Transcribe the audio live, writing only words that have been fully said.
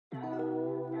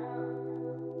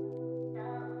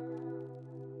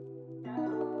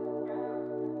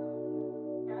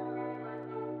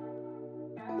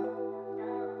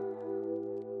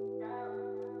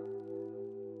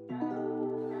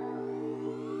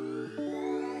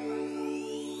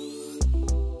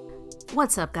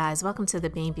What's up, guys? Welcome to the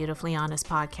Being Beautifully Honest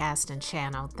podcast and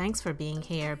channel. Thanks for being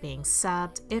here, being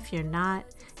subbed. If you're not,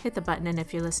 hit the button, and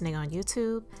if you're listening on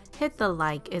YouTube, hit the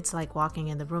like. It's like walking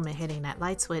in the room and hitting that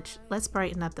light switch. Let's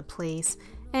brighten up the place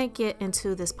and get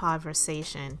into this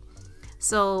conversation.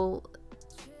 So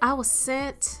I was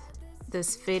sent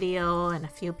this video and a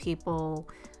few people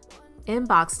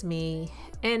inboxed me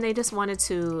and they just wanted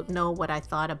to know what I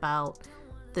thought about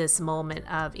this moment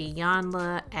of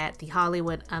Iyanla at the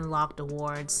Hollywood Unlocked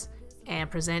Awards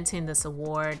and presenting this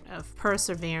award of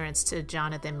perseverance to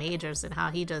Jonathan Majors, and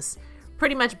how he just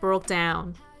pretty much broke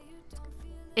down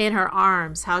in her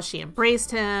arms, how she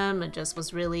embraced him and just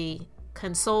was really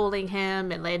consoling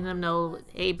him and letting him know,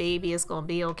 hey baby, it's gonna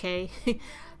be okay.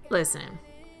 Listen,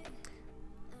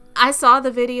 I saw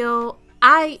the video.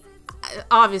 I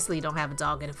obviously don't have a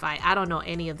dog in the fight. I don't know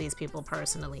any of these people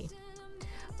personally.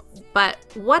 But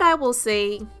what I will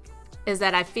say is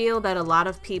that I feel that a lot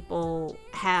of people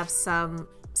have some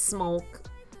smoke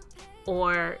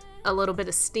or a little bit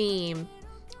of steam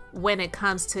when it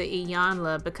comes to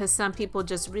Iyanla, because some people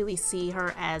just really see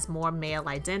her as more male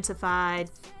identified.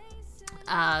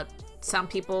 Some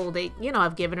people, they,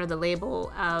 have given her the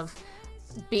label of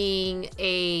being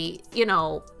a,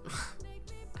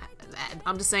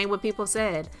 I'm just saying what people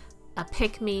said, a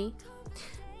pick-me,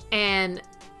 and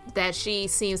that she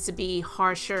seems to be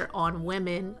harsher on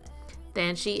women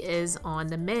than she is on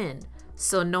the men.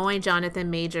 So knowing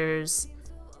Jonathan Majors'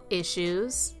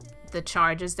 issues, the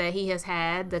charges that he has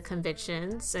had, the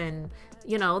convictions, and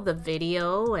the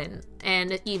video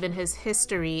and even his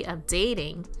history of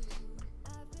dating,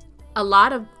 a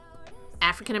lot of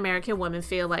African American women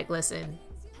feel like, listen,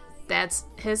 that's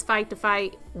his fight to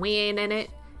fight. We ain't in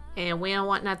it and we don't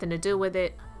want nothing to do with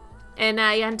it. And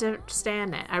I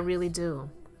understand that. I really do.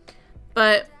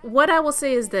 But what I will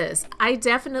say is this: I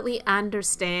definitely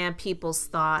understand people's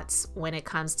thoughts when it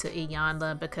comes to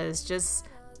Iyanla, because just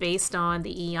based on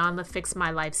the Iyanla Fix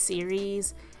My Life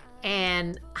series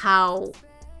and how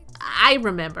I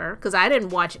remember, because I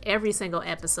didn't watch every single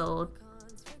episode,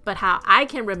 but how I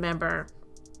can remember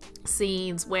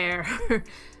scenes where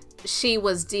she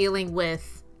was dealing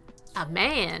with a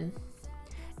man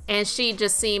and she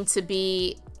just seemed to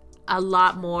be a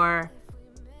lot more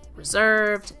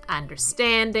reserved,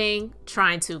 understanding,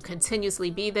 trying to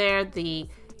continuously be there. The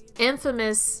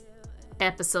infamous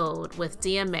episode with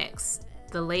DMX,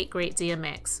 the late great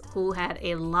DMX, who had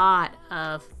a lot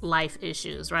of life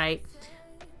issues, right?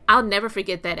 I'll never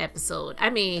forget that episode. I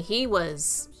mean, he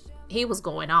was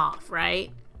going off, right?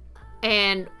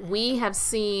 And we have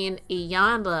seen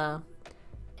Iyanla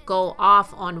go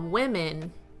off on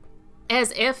women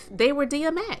as if they were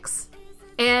DMX.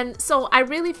 And so I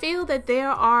really feel that there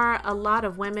are a lot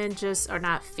of women just are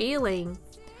not feeling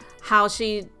how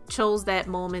she chose that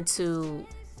moment to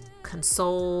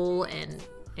console and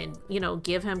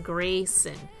give him grace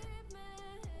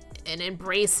and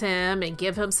embrace him and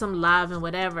give him some love and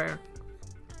whatever.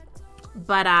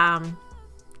 But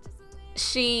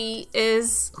she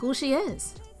is who she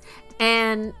is.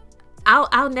 And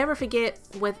I'll never forget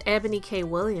with Ebony K.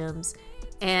 Williams,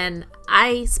 and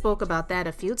I spoke about that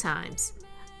a few times.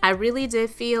 I really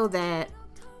did feel that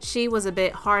she was a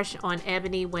bit harsh on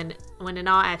Ebony when in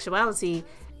all actuality,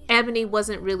 Ebony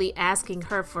wasn't really asking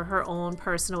her for her own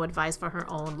personal advice for her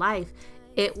own life.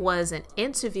 It was an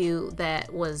interview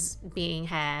that was being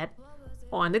had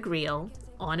on the grill,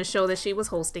 on a show that she was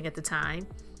hosting at the time.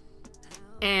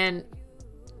 And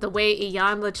the way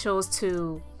Iyanla chose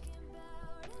to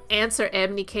answer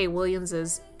Ebony K.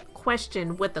 Williams's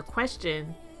question with a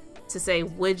question, to say,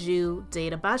 would you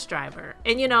date a bus driver?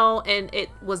 And and it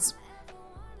was,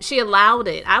 she allowed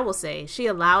it, I will say, she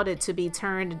allowed it to be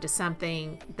turned into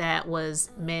something that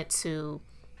was meant to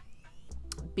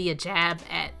be a jab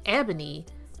at Ebony,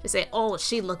 to say, oh,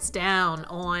 she looks down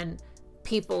on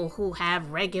people who have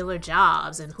regular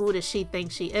jobs and who does she think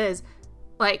she is?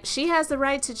 Like, she has the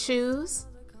right to choose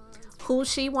who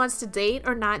she wants to date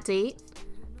or not date,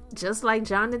 just like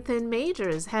Jonathan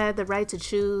Majors had the right to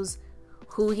choose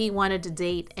who he wanted to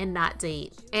date and not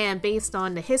date. And based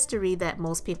on the history that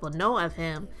most people know of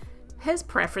him, his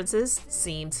preferences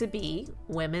seem to be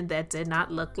women that did not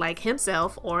look like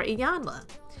himself or Iyanla.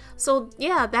 So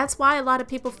yeah, that's why a lot of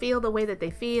people feel the way that they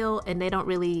feel, and they don't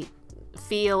really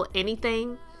feel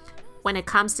anything when it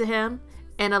comes to him.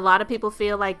 And a lot of people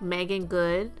feel like Megan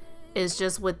Good is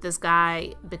just with this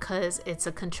guy because it's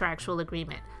a contractual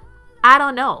agreement. I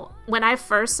don't know. When I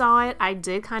first saw it, I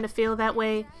did kind of feel that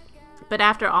way. But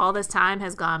after all this time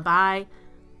has gone by,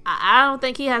 I don't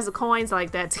think he has the coins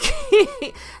like that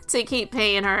to keep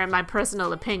paying her, in my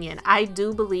personal opinion. I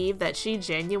do believe that she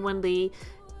genuinely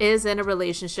is in a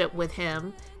relationship with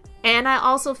him. And I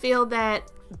also feel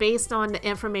that based on the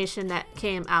information that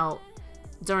came out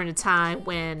during the time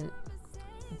when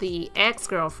the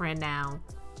ex-girlfriend now,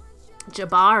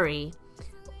 Jabari,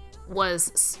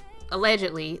 was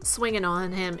allegedly swinging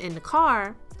on him in the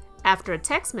car after a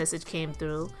text message came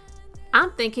through,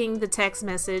 I'm thinking the text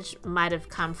message might have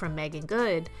come from Megan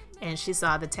Good, and she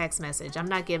saw the text message. I'm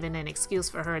not giving an excuse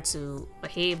for her to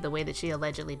behave the way that she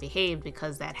allegedly behaved,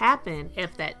 because that happened,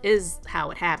 if that is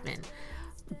how it happened.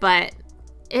 But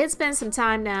it's been some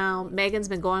time now. Megan's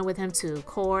been going with him to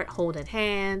court, holding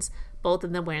hands, both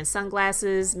of them wearing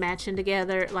sunglasses, matching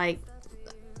together. Like,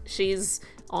 she's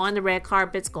on the red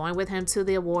carpets, going with him to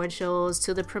the award shows,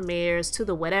 to the premieres, to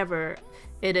the whatever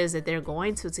it is that they're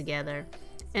going to together.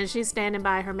 And she's standing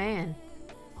by her man,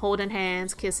 holding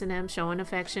hands, kissing him, showing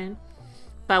affection.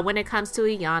 But when it comes to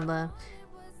Iyanla,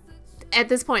 at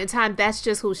this point in time, that's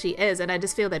just who she is. And I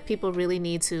just feel that people really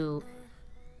need to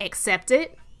accept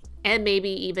it and maybe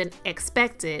even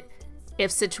expect it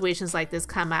if situations like this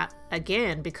come up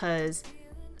again, because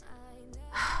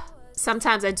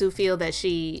sometimes I do feel that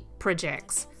she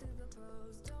projects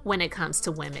when it comes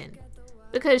to women,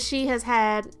 because she has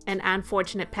had an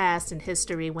unfortunate past in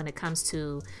history when it comes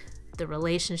to the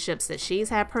relationships that she's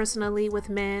had personally with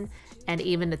men, and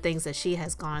even the things that she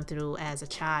has gone through as a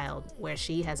child where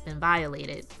she has been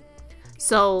violated.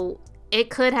 So it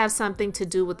could have something to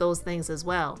do with those things as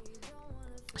well.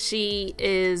 She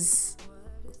is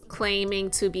claiming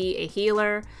to be a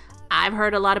healer. I've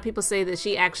heard a lot of people say that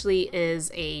she actually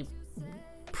is a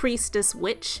priestess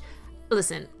witch.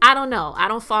 Listen, I don't know. I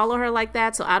don't follow her like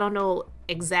that, so I don't know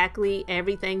exactly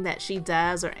everything that she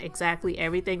does or exactly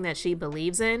everything that she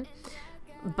believes in.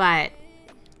 But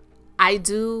I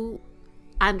do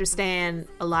understand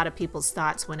a lot of people's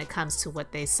thoughts when it comes to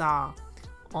what they saw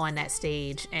on that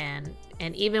stage. And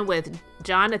even with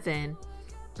Jonathan,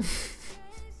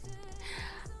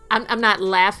 I'm not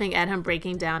laughing at him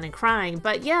breaking down and crying,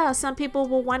 but yeah, some people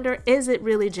will wonder, is it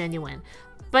really genuine?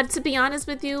 But to be honest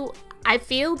with you, I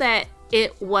feel that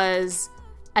it was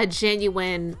a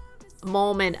genuine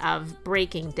moment of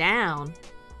breaking down.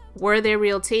 Were there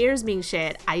real tears being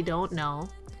shed? I don't know.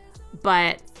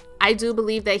 But I do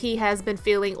believe that he has been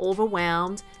feeling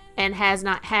overwhelmed and has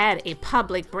not had a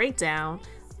public breakdown.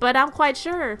 But I'm quite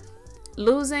sure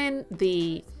losing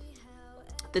the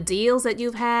deals that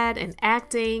you've had in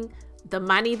acting, the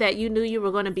money that you knew you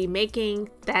were going to be making,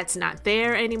 that's not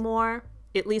there anymore,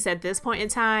 at least at this point in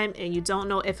time, and you don't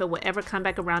know if it will ever come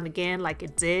back around again like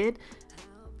it did.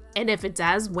 And if it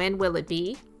does, when will it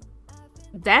be?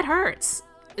 That hurts.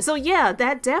 So yeah,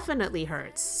 that definitely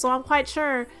hurts. So I'm quite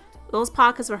sure those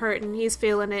pockets were hurting. He's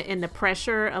feeling it, and the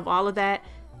pressure of all of that.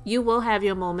 You will have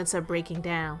your moments of breaking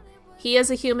down. He is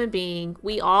a human being.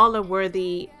 We all are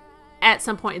worthy at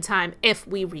some point in time, if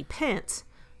we repent,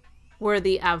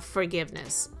 worthy of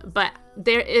forgiveness. But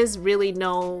there is really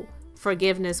no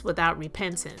forgiveness without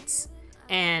repentance.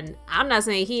 And I'm not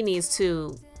saying he needs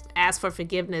to ask for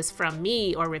forgiveness from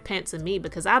me or repent to me,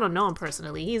 because I don't know him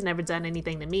personally. He's never done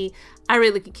anything to me. I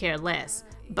really could care less.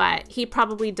 But he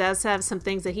probably does have some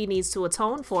things that he needs to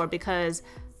atone for, because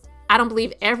I don't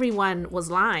believe everyone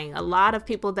was lying. A lot of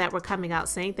people that were coming out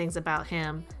saying things about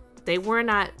him, they were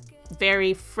not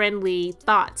very friendly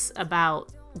thoughts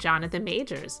about Jonathan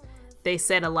Majors. They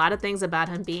said a lot of things about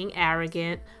him being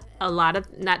arrogant, a lot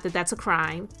of, not that that's a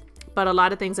crime, but a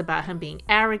lot of things about him being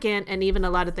arrogant, and even a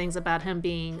lot of things about him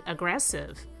being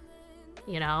aggressive,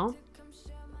 you know?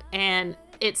 And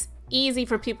it's easy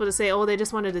for people to say, oh, they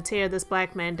just wanted to tear this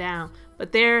black man down.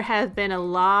 But there have been a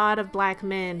lot of black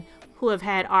men who have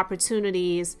had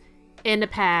opportunities in the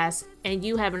past, and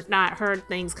you have not heard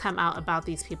things come out about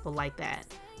these people like that.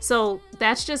 So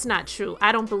that's just not true.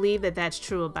 I don't believe that that's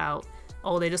true about,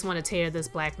 oh, they just want to tear this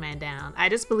black man down. I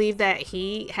just believe that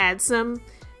he had some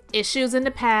issues in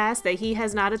the past that he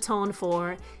has not atoned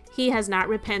for, he has not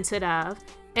repented of,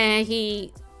 and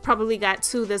he probably got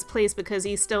to this place because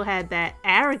he still had that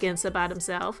arrogance about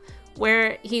himself,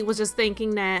 where he was just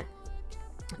thinking that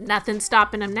nothing's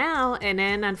stopping him now, and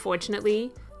then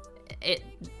unfortunately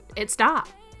it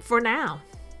stopped for now.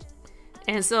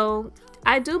 And so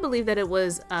I do believe that it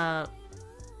was a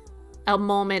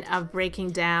moment of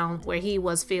breaking down where he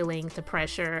was feeling the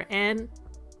pressure. And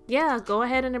yeah, go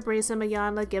ahead and embrace him,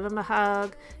 Iyanla. Give him a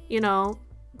hug, you know,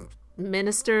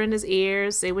 minister in his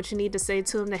ears, say what you need to say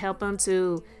to him to help him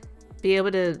to be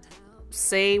able to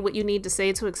say what you need to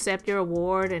say to accept your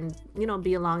award and, you know,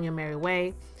 be along your merry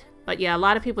way. But yeah, a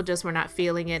lot of people just were not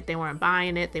feeling it. They weren't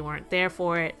buying it. They weren't there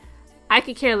for it. I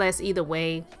could care less either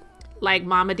way. Like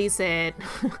Mama D said,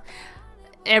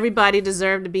 everybody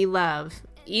deserved to be loved.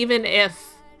 Even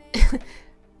if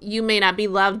you may not be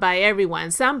loved by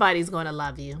everyone. Somebody's going to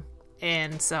love you.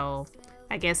 And so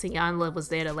I guess Iyanla was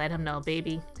there to let him know,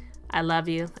 baby, I love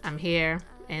you. I'm here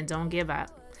and don't give up.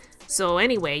 So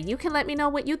anyway, you can let me know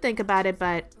what you think about it,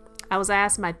 but I was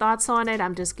asked my thoughts on it.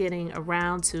 I'm just getting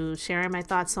around to sharing my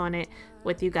thoughts on it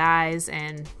with you guys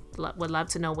and would love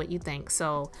to know what you think.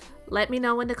 So let me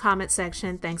know in the comment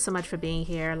section. Thanks so much for being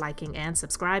here, liking and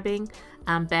subscribing.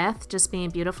 I'm Beth, just being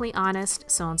beautifully honest.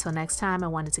 So until next time, I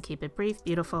wanted to keep it brief,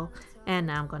 beautiful, and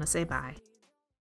now I'm going to say bye.